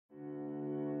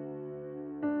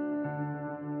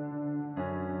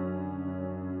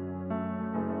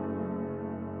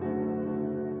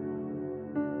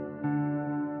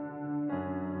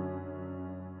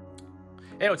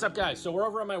Hey, what's up, guys? So we're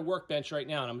over on my workbench right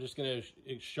now, and I'm just going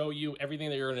to show you everything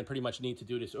that you're going to pretty much need to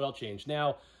do this oil change.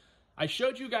 Now, I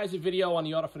showed you guys a video on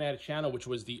the Auto Fanatic channel, which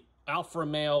was the Alfa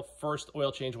Romeo first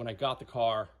oil change when I got the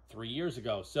car 3 years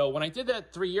ago. So when I did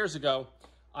that 3 years ago,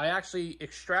 I actually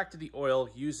extracted the oil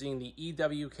using the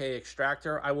EWK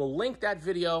extractor. I will link that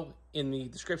video in the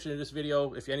description of this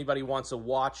video if anybody wants to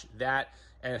watch that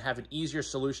and have an easier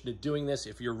solution to doing this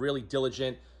if you're really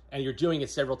diligent and you're doing it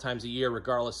several times a year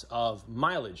regardless of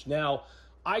mileage. Now,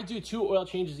 I do 2 oil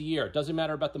changes a year. It doesn't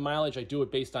matter about the mileage. I do it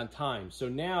based on time. So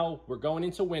now we're going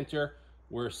into winter.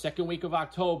 We're second week of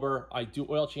October. I do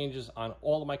oil changes on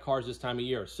all of my cars this time of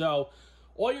year. So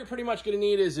all you're pretty much going to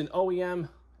need is an OEM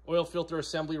oil filter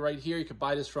assembly right here. You could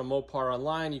buy this from Mopar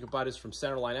online. You could buy this from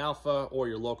Centerline Alpha or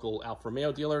your local Alfa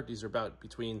Romeo dealer. These are about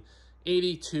between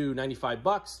 80 to 95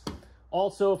 bucks.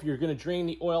 Also, if you're going to drain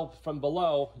the oil from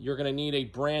below, you're going to need a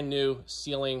brand new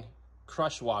sealing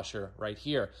crush washer right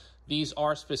here. These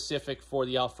are specific for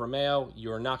the Alfa Romeo.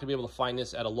 You're not going to be able to find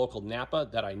this at a local Napa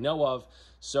that I know of.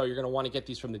 So you're going to want to get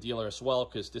these from the dealer as well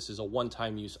because this is a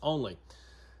one-time use only.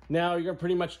 Now, you're going to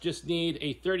pretty much just need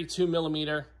a 32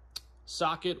 millimeter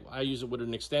socket. I use it with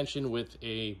an extension with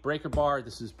a breaker bar.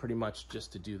 This is pretty much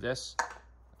just to do this.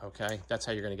 Okay, that's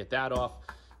how you're going to get that off.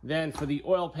 Then for the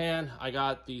oil pan, I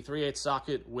got the 3/8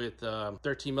 socket with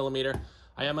 13 millimeter.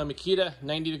 I have my Makita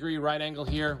 90-degree right angle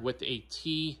here with a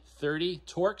T30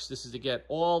 Torx. This is to get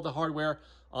all the hardware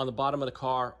on the bottom of the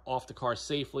car off the car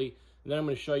safely. And then I'm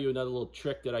going to show you another little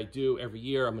trick that I do every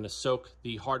year. I'm going to soak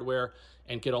the hardware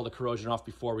and get all the corrosion off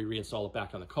before we reinstall it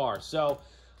back on the car. So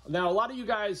now, a lot of you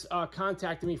guys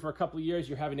contacted me for a couple of years.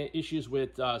 You're having issues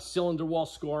with cylinder wall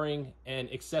scoring and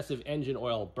excessive engine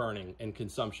oil burning and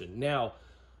consumption. Now,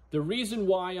 the reason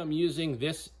why I'm using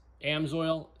this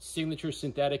AMSOIL Signature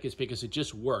Synthetic is because it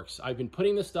just works. I've been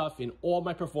putting this stuff in all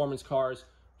my performance cars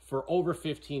for over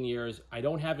 15 years. I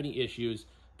don't have any issues.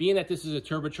 Being that this is a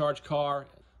turbocharged car,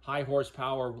 high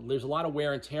horsepower, there's a lot of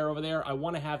wear and tear over there. I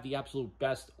want to have the absolute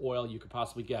best oil you could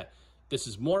possibly get. This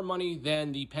is more money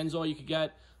than the Pennzoil you could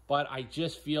get, but I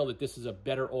just feel that this is a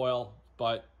better oil.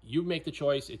 But you make the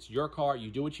choice. It's your car.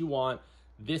 You do what you want.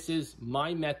 This is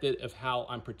my method of how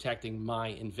I'm protecting my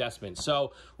investment.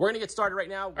 So we're going to get started right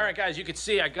now. All right, guys, you can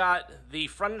see I got the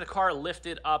front of the car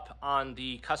lifted up on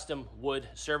the custom wood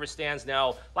service stands.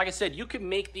 Now, like I said, you can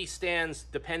make these stands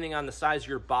depending on the size of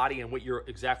your body and what you're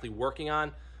exactly working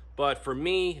on. But for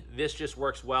me, this just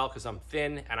works well because I'm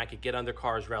thin and I could get under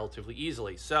cars relatively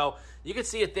easily. So you can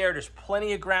see it there. There's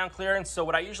plenty of ground clearance. So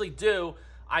what I usually do,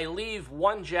 I leave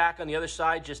one jack on the other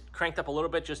side just cranked up a little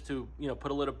bit just to,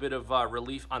 put a little bit of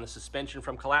relief on the suspension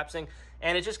from collapsing.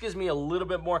 And it just gives me a little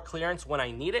bit more clearance when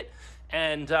I need it.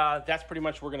 And that's pretty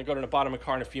much, we're going to go to the bottom of the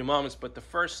car in a few moments. But the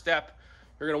first step,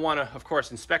 you're going to want to, of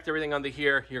course, inspect everything under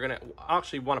here. You're going to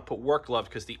actually want to put work gloves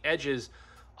because the edges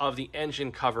of the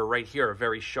engine cover right here are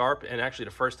very sharp. And actually,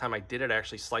 the first time I did it, I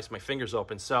actually sliced my fingers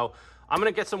open. So I'm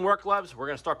going to get some work gloves. We're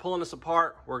going to start pulling this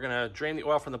apart. We're going to drain the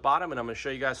oil from the bottom, and I'm going to show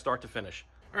you guys start to finish.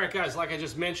 All right, guys, like I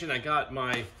just mentioned, I got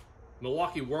my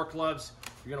Milwaukee work gloves.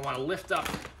 You're going to want to lift up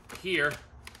here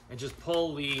and just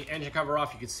pull the engine cover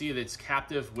off. You can see that it's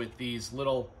captive with these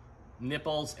little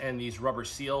nipples and these rubber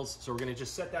seals. So we're going to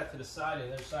just set that to the side on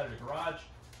the other side of the garage.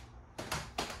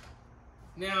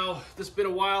 Now, this has been a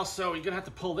while, so you're going to have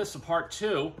to pull this apart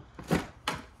too. And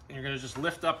you're going to just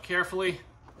lift up carefully.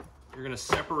 You're going to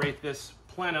separate this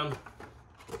plenum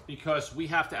because we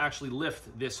have to actually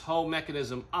lift this whole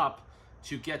mechanism up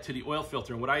to get to the oil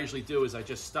filter. And what I usually do is I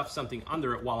just stuff something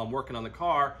under it while I'm working on the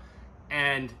car,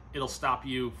 and it'll stop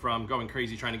you from going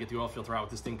crazy trying to get the oil filter out with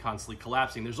this thing constantly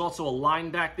collapsing. There's also a line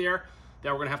back there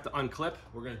that we're going to have to unclip.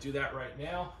 We're going to do that right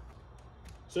now.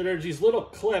 So there's these little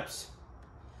clips.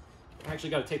 I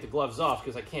actually got to take the gloves off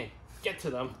because I can't get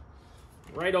to them.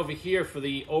 Right over here for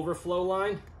the overflow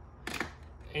line.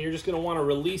 And you're just going to want to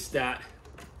release that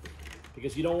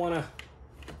because you don't want to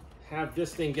have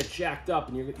this thing get jacked up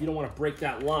and you don't want to break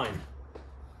that line.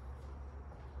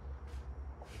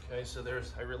 Okay, so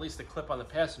I released the clip on the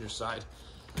passenger side.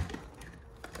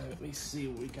 Let me see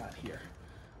what we got here.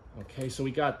 Okay, so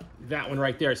we got that one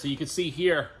right there. So you can see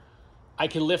here, I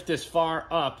can lift this far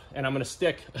up and I'm going to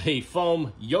stick a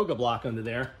foam yoga block under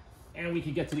there and we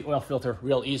can get to the oil filter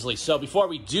real easily. So before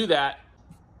we do that,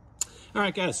 all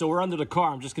right, guys, so we're under the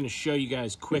car. I'm just going to show you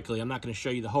guys quickly. I'm not going to show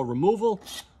you the whole removal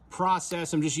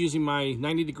process. I'm just using my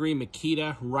 90-degree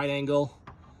Makita right angle,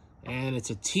 and it's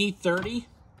a T30.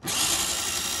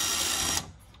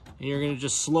 And you're going to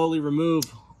just slowly remove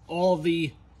all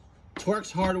the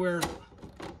Torx hardware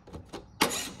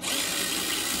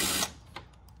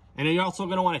And you're also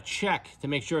going to want to check to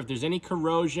make sure if there's any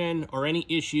corrosion or any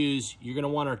issues, you're going to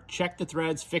want to check the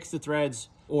threads, fix the threads,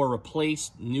 or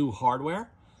replace new hardware,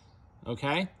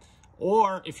 okay?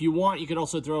 Or if you want, you could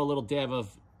also throw a little dab of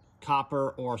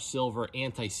copper or silver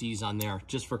anti-seize on there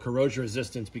just for corrosion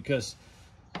resistance, because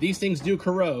these things do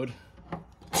corrode.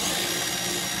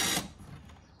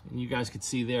 And you guys could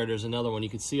see there's another one. You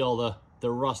could see all the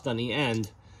rust on the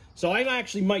end. So I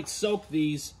actually might soak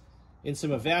these in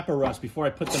some Evaporust before I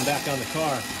put them back on the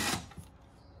car.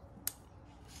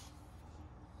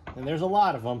 And there's a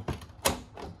lot of them.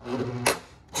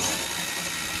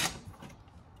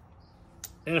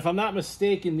 And if I'm not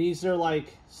mistaken, these are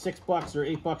like $6 or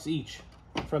 $8 each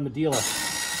from the dealer.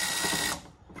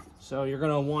 So you're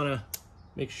gonna wanna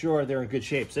make sure they're in good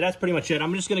shape. So that's pretty much it.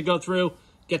 I'm just gonna go through,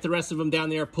 get the rest of them down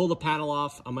there, pull the panel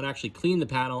off. I'm gonna actually clean the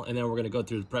panel, and then we're gonna go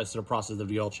through the rest of the process of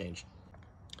the oil change.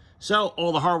 So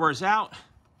all the hardware's out.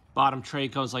 Bottom tray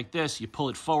goes like this. You pull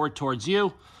it forward towards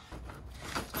you.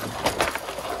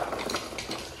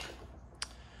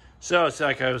 So it's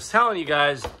like I was telling you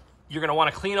guys, you're going to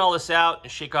want to clean all this out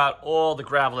and shake out all the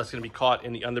gravel that's going to be caught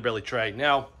in the underbelly tray.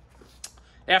 Now,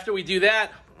 after we do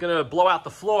that, I'm going to blow out the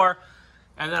floor,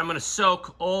 and then I'm going to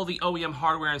soak all the OEM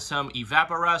hardware in some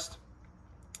Evaporust.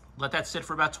 Let that sit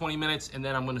for about 20 minutes, and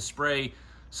then I'm going to spray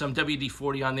some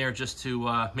WD-40 on there just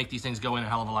to make these things go in a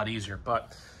hell of a lot easier.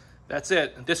 But that's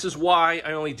it. This is why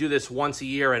I only do this once a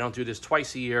year. I don't do this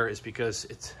twice a year, is because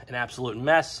it's an absolute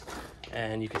mess.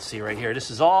 And you can see right here, this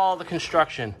is all the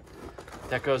construction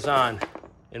that goes on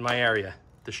in my area.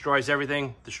 Destroys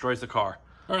everything, destroys the car.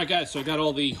 All right, guys, so I got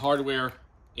all the hardware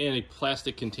in a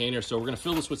plastic container. So we're gonna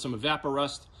fill this with some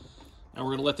Evaporust, and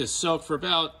we're gonna let this soak for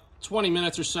about 20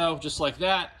 minutes or so, just like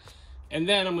that. And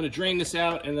then I'm gonna drain this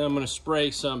out, and then I'm gonna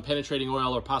spray some penetrating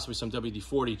oil or possibly some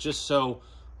WD-40, just so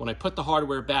when I put the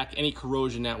hardware back, any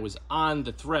corrosion that was on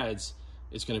the threads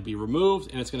is gonna be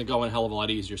removed, and it's gonna go in a hell of a lot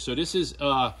easier. So this is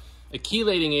a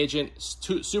chelating agent,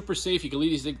 super safe. You can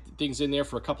leave these things in there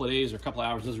for a couple of days or a couple of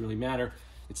hours, doesn't really matter.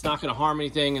 It's not gonna harm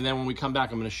anything, and then when we come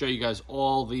back, I'm gonna show you guys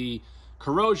all the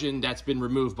corrosion that's been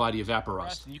removed by the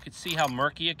Evaporust. And you can see how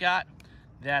murky it got.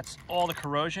 That's all the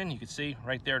corrosion. You can see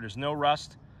right there, there's no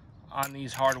rust on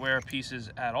these hardware pieces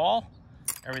at all.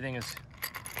 Everything is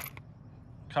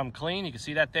come clean. You can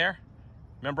see that there.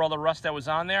 Remember all the rust that was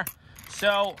on there?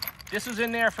 So this was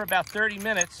in there for about 30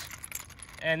 minutes.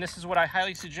 And this is what I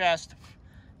highly suggest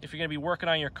if you're gonna be working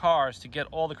on your cars, to get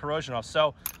all the corrosion off.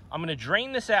 So I'm gonna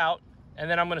drain this out, and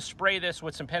then I'm gonna spray this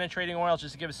with some penetrating oil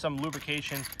just to give it some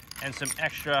lubrication and some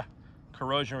extra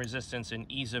corrosion resistance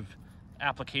and ease of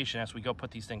application as we go put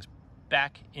these things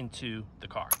back into the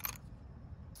car.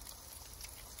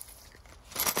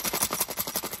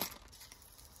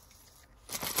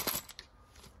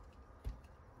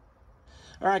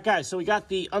 All right, guys, so we got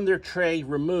the under tray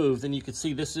removed, and you can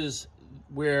see this is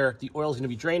where the oil is going to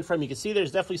be drained from. You can see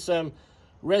there's definitely some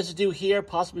residue here,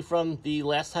 possibly from the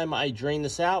last time I drained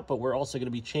this out, but we're also going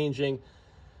to be changing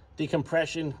the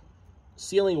compression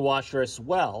sealing washer as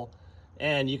well.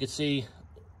 And you can see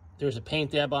there's a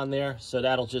paint dab on there, so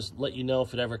that'll just let you know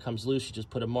if it ever comes loose. You just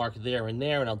put a mark there and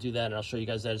there, and I'll do that, and I'll show you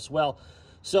guys that as well.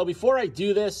 So before I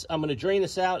do this, I'm going to drain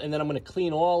this out, and then I'm going to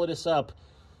clean all of this up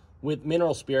with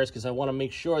mineral spirits, because I want to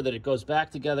make sure that it goes back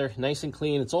together nice and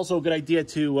clean. It's also a good idea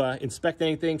to inspect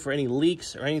anything for any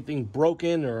leaks or anything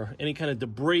broken or any kind of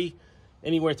debris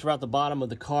anywhere throughout the bottom of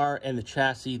the car and the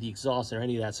chassis, the exhaust, or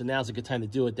any of that. So now's a good time to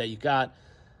do it, that you got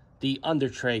the under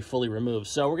tray fully removed.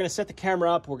 So we're going to set the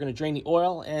camera up, we're going to drain the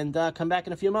oil, and come back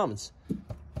in a few moments.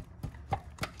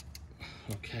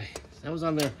 Okay, that was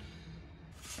on there.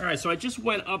 All right, so I just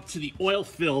went up to the oil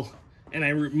fill and I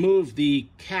removed the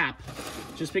cap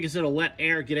just because it'll let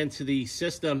air get into the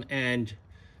system and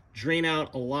drain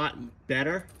out a lot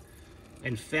better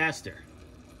and faster.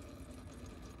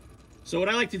 So what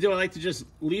I like to do, I like to just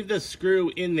leave the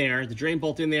screw in there, the drain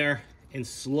bolt in there, and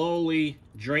slowly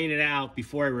drain it out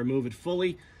before I remove it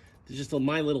fully. It's just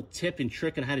my little tip and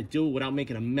trick on how to do it without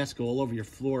making a mess go all over your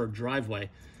floor or driveway.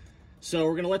 So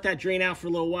we're gonna let that drain out for a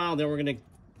little while, then we're gonna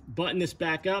button this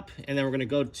back up, and then we're gonna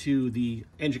go to the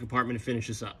engine compartment and finish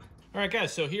this up. All right,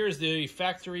 guys, so here's the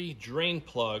factory drain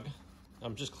plug.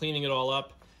 I'm just cleaning it all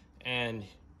up and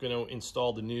gonna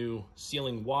install the new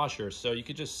sealing washer. So you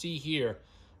could just see here,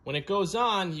 when it goes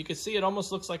on, you can see it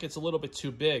almost looks like it's a little bit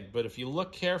too big, but if you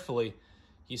look carefully,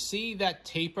 you see that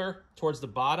taper towards the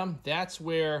bottom? That's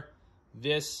where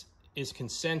this is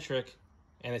concentric,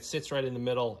 and it sits right in the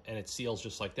middle, and it seals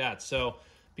just like that. So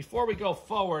before we go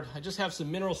forward, I just have some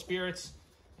mineral spirits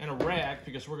and a rag,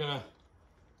 because we're gonna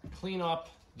clean up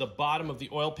the bottom of the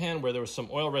oil pan where there was some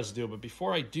oil residue. But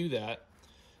before I do that,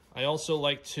 I also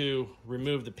like to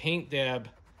remove the paint dab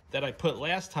that I put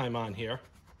last time on here.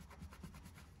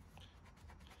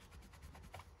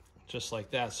 Just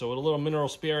like that. So with a little mineral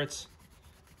spirits,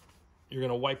 you're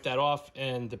gonna wipe that off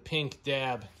and the pink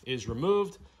dab is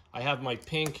removed. I have my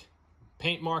pink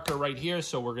paint marker right here,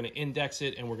 so we're gonna index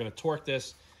it and we're gonna torque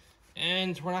this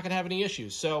and we're not gonna have any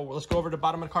issues. So let's go over to the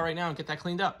bottom of the car right now and get that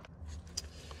cleaned up.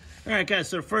 All right, guys,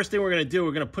 so the first thing we're gonna do,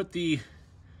 we're gonna put the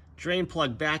drain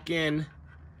plug back in,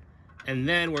 and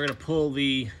then we're gonna pull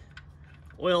the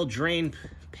oil drain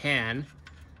pan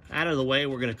out of the way.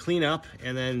 We're gonna clean up,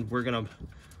 and then we're gonna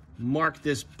mark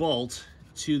this bolt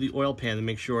to the oil pan to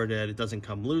make sure that it doesn't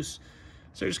come loose.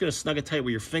 So you're just gonna snug it tight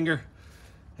with your finger,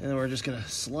 and then we're just gonna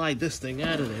slide this thing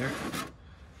out of there.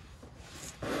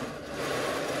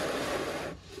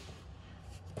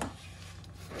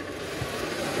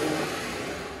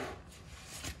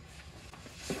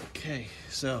 Okay,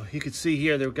 so you can see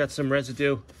here that we've got some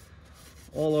residue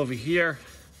all over here.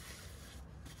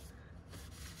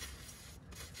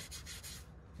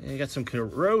 And you got some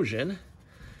corrosion,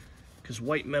 because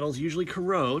white metals usually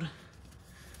corrode. You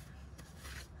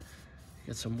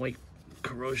got some white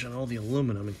corrosion on all the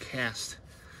aluminum and cast.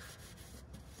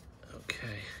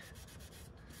 Okay.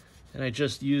 And I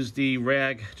just used the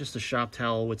rag, just a shop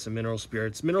towel with some mineral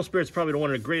spirits. Mineral spirits is probably one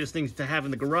of the greatest things to have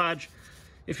in the garage.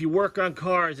 If you work on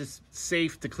cars, it's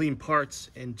safe to clean parts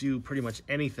and do pretty much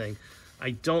anything.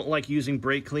 I don't like using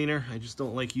brake cleaner. I just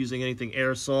don't like using anything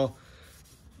aerosol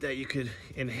that you could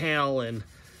inhale, and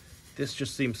this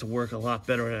just seems to work a lot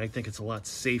better, and I think it's a lot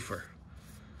safer.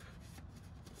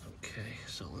 Okay,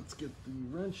 so let's get the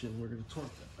wrench and we're going to torque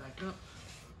that back up.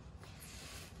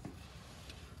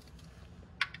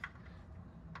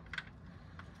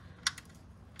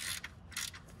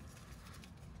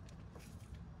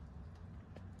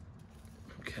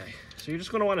 Okay, so you're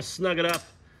just going to want to snug it up.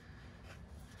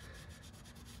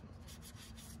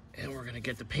 And we're going to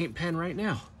get the paint pen right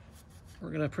now. We're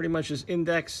going to pretty much just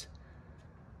index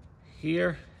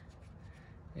here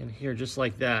and here, just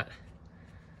like that.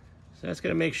 So that's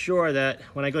going to make sure that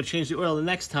when I go change the oil the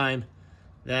next time,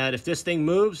 that if this thing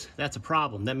moves, that's a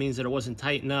problem. That means that it wasn't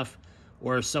tight enough,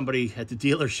 or somebody at the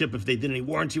dealership, if they did any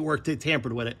warranty work, they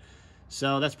tampered with it.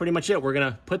 So that's pretty much it. We're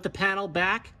going to put the panel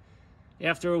back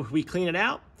after we clean it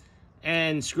out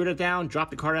and screw it down, drop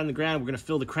the car down on the ground. We're going to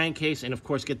fill the crankcase and, of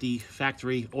course, get the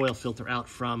factory oil filter out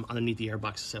from underneath the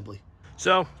airbox assembly.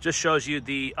 So just shows you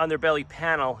the underbelly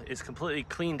panel is completely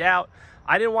cleaned out.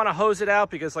 I didn't want to hose it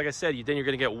out because, like I said, then you're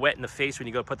going to get wet in the face when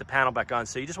you go put the panel back on.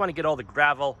 So you just want to get all the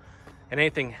gravel and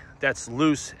anything that's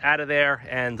loose out of there,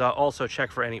 and also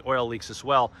check for any oil leaks as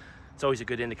well. It's always a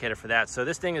good indicator for that. So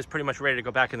this thing is pretty much ready to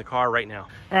go back in the car right now.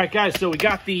 All right, guys, so we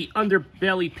got the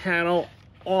underbelly panel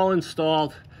all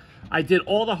installed. I did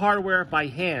all the hardware by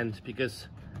hand because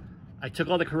I took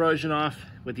all the corrosion off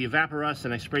with the Evaporust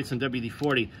and I sprayed some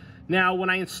WD-40. Now, when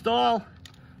I install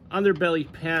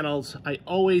underbelly panels, I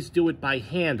always do it by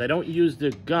hand. I don't use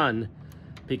the gun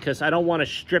because I don't want to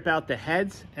strip out the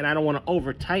heads, and I don't want to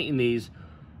over tighten these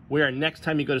where next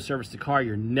time you go to service the car,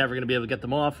 you're never going to be able to get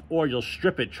them off, or you'll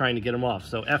strip it trying to get them off.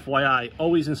 So FYI,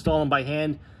 always install them by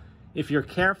hand. If you're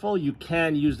careful, you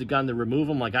can use the gun to remove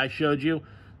them like I showed you,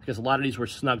 because a lot of these were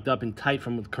snugged up and tight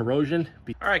from corrosion.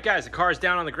 All right, guys, the car is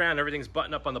down on the ground. Everything's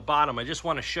buttoned up on the bottom. I just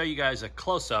want to show you guys a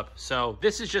close-up. So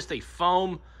this is just a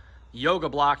foam yoga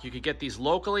block. You could get these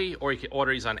locally, or you could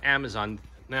order these on Amazon.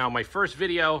 Now, my first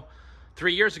video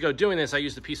 3 years ago doing this, I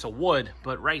used a piece of wood,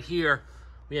 but right here,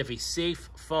 we have a safe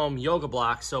foam yoga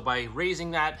block. So by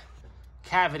raising that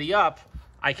cavity up,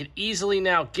 I could easily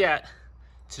now get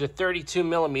to the 32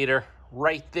 millimeter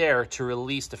right there to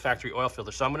release the factory oil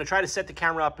filter. So I'm going to try to set the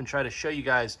camera up and try to show you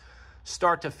guys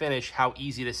start to finish how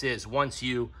easy this is once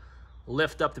you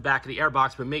lift up the back of the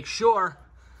airbox. But make sure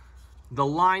the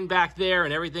line back there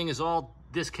and everything is all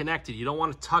disconnected. You don't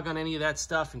want to tug on any of that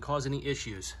stuff and cause any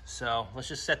issues. So let's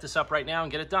just set this up right now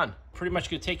and get it done. Pretty much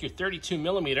going to take your 32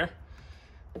 millimeter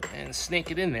and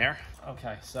snake it in there.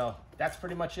 Okay, so that's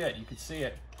pretty much it. You can see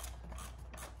it.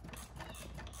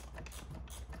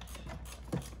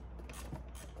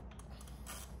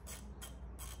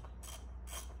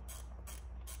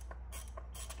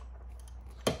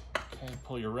 Okay,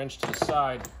 pull your wrench to the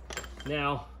side.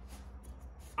 Now,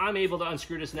 I'm able to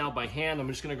unscrew this now by hand. I'm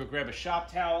just gonna go grab a shop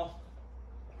towel.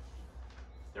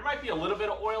 There might be a little bit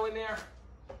of oil in there,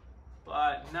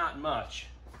 but not much.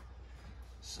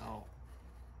 So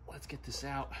let's get this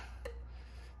out.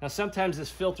 Now, sometimes this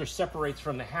filter separates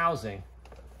from the housing,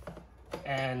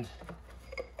 and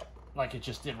like it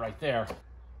just did right there.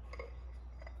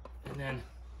 And then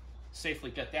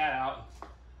safely get that out. I'm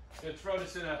gonna throw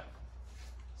this in a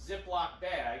Ziploc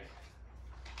bag.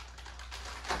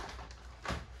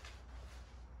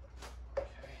 Okay.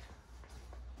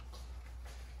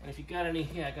 And if you got any,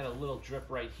 yeah, I got a little drip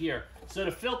right here. So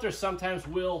the filter sometimes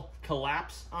will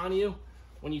collapse on you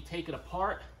when you take it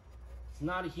apart. It's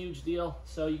not a huge deal.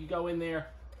 So you can go in there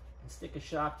and stick a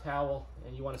shop towel,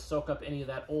 and you want to soak up any of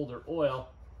that older oil.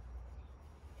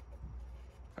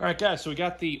 All right, guys, so we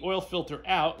got the oil filter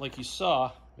out. Like you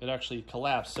saw, it actually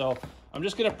collapsed. So I'm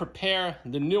just gonna prepare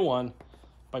the new one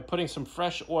by putting some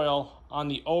fresh oil on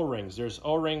the O-rings. There's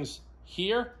O-rings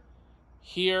here,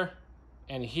 here,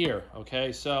 and here,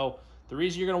 okay? So the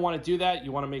reason you're gonna wanna do that,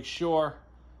 you wanna make sure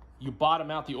you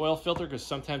bottom out the oil filter, because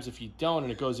sometimes if you don't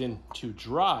and it goes in too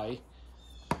dry,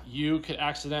 you could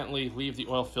accidentally leave the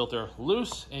oil filter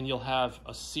loose and you'll have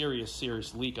a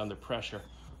serious leak under pressure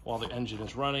while the engine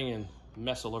is running and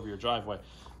mess all over your driveway.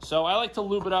 So I like to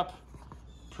lube it up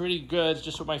pretty good,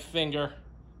 just with my finger,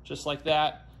 just like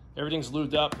that. Everything's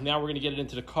lubed up. Now we're gonna get it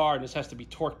into the car, and this has to be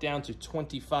torqued down to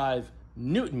 25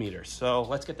 Newton meters. So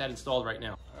let's get that installed right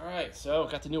now. All right, so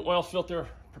got the new oil filter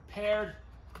prepared.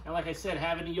 And like I said,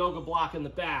 having a yoga block in the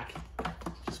back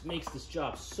just makes this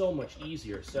job so much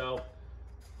easier. So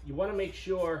you wanna make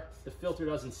sure the filter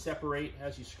doesn't separate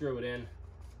as you screw it in.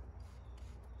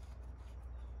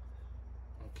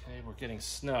 Okay, we're getting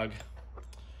snug.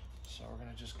 So we're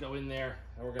gonna just go in there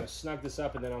and we're gonna snug this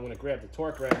up, and then I'm gonna grab the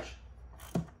torque wrench.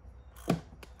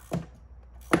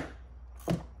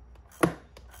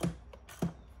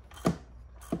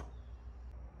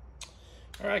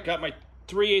 All right, got my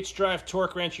 3/8 drive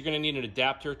torque wrench. You're gonna need an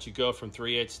adapter to go from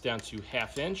 3/8 down to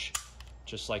 1/2 inch,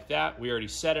 just like that. We already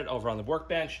set it over on the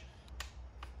workbench.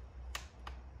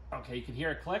 Okay, you can hear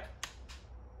it click.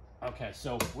 Okay,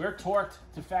 so we're torqued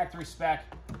to factory spec.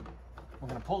 We're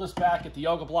gonna pull this back, get the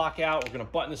yoga block out, we're gonna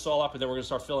button this all up, and then we're gonna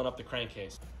start filling up the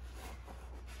crankcase.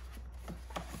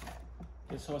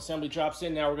 Okay, so assembly drops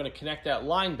in. Now we're gonna connect that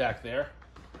line back there.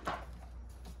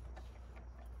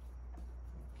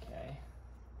 Okay,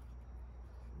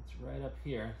 it's right up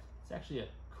here. It's actually a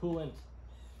coolant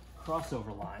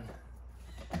crossover line.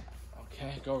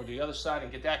 Okay, go over to the other side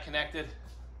and get that connected.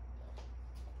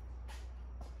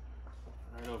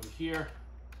 Right over here.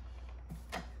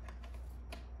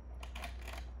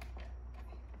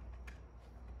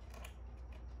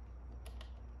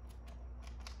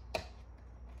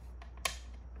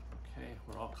 Okay,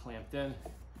 we're all clamped in.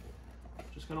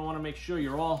 Just gonna wanna make sure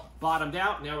you're all bottomed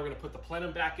out. Now we're gonna put the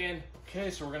plenum back in.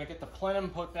 Okay, so we're gonna get the plenum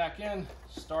put back in.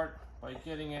 Start by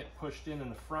getting it pushed in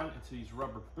the front into these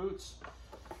rubber boots.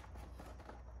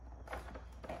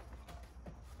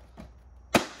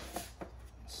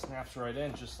 Snaps right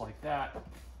in just like that.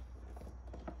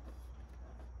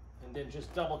 And then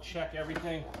just double check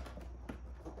everything.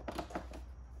 I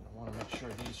want to make sure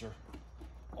these are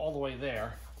all the way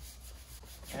there.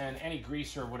 And any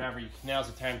grease or whatever,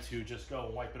 now's the time to just go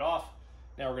and wipe it off.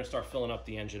 Now we're going to start filling up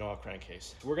the engine oil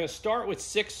crankcase. We're going to start with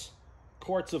 6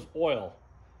 quarts of oil.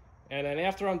 And then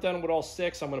after I'm done with all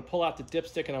 6, I'm going to pull out the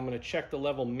dipstick and I'm going to check the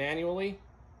level manually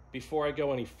before I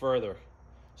go any further.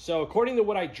 So according to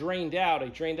what I drained out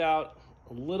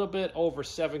a little bit over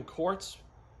 7 quarts,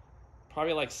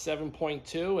 probably like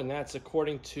 7.2, and that's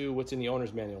according to what's in the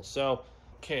owner's manual. So,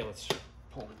 okay, let's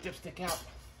pull the dipstick out,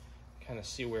 kind of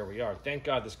see where we are. Thank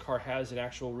God this car has an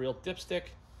actual real dipstick.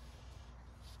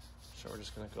 So we're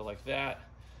just gonna go like that.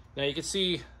 Now you can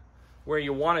see where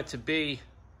you want it to be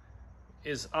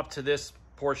is up to this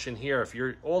portion here. If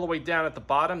you're all the way down at the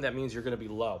bottom, that means you're gonna be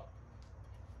low.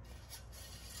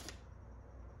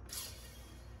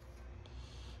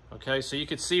 Okay, so you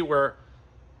can see we're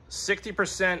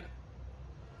 60%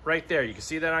 right there. You can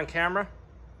see that on camera.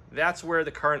 That's where the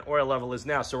current oil level is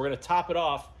now. So we're gonna top it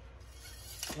off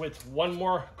with 1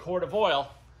 more quart of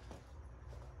oil,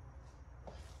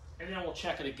 and then we'll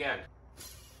check it again.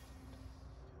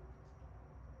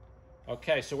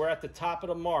 Okay, so we're at the top of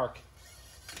the mark.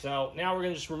 So now we're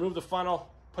gonna just remove the funnel,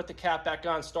 put the cap back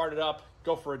on, start it up,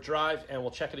 go for a drive, and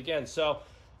we'll check it again. So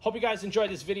hope you guys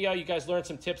enjoyed this video. You guys learned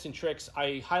some tips and tricks.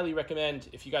 I highly recommend,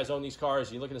 if you guys own these cars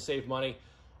and you're looking to save money,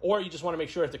 or you just want to make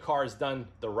sure that the car is done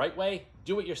the right way,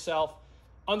 do it yourself.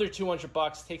 Under 200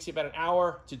 bucks, takes you about an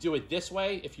hour to do it this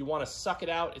way. If you want to suck it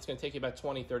out, it's going to take you about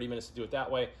 20, 30 minutes to do it that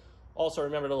way. Also,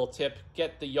 remember the little tip,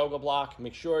 get the yoga block.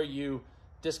 Make sure you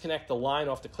disconnect the line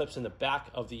off the clips in the back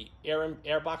of the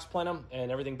air box plenum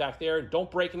and everything back there.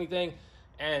 Don't break anything,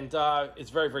 and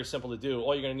it's very, very simple to do.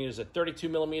 All you're going to need is a 32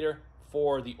 millimeter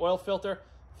for the oil filter,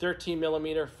 13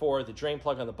 millimeter for the drain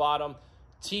plug on the bottom,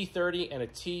 T30 and a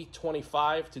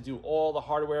T25 to do all the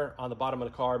hardware on the bottom of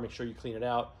the car. Make sure you clean it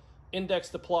out. Index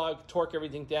the plug, torque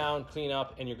everything down, clean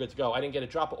up, and you're good to go. I didn't get a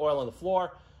drop of oil on the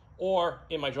floor. or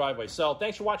in my driveway. So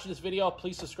thanks for watching this video.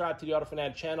 Please subscribe to the Auto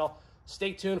Fanatic channel.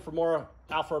 Stay tuned for more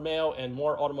Alfa Romeo and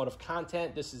more automotive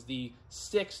content. This is the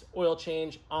 6th oil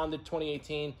change on the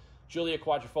 2018 Giulia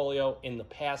Quadrifoglio in the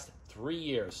past 3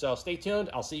 years. So stay tuned.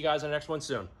 I'll see you guys on the next one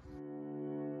soon.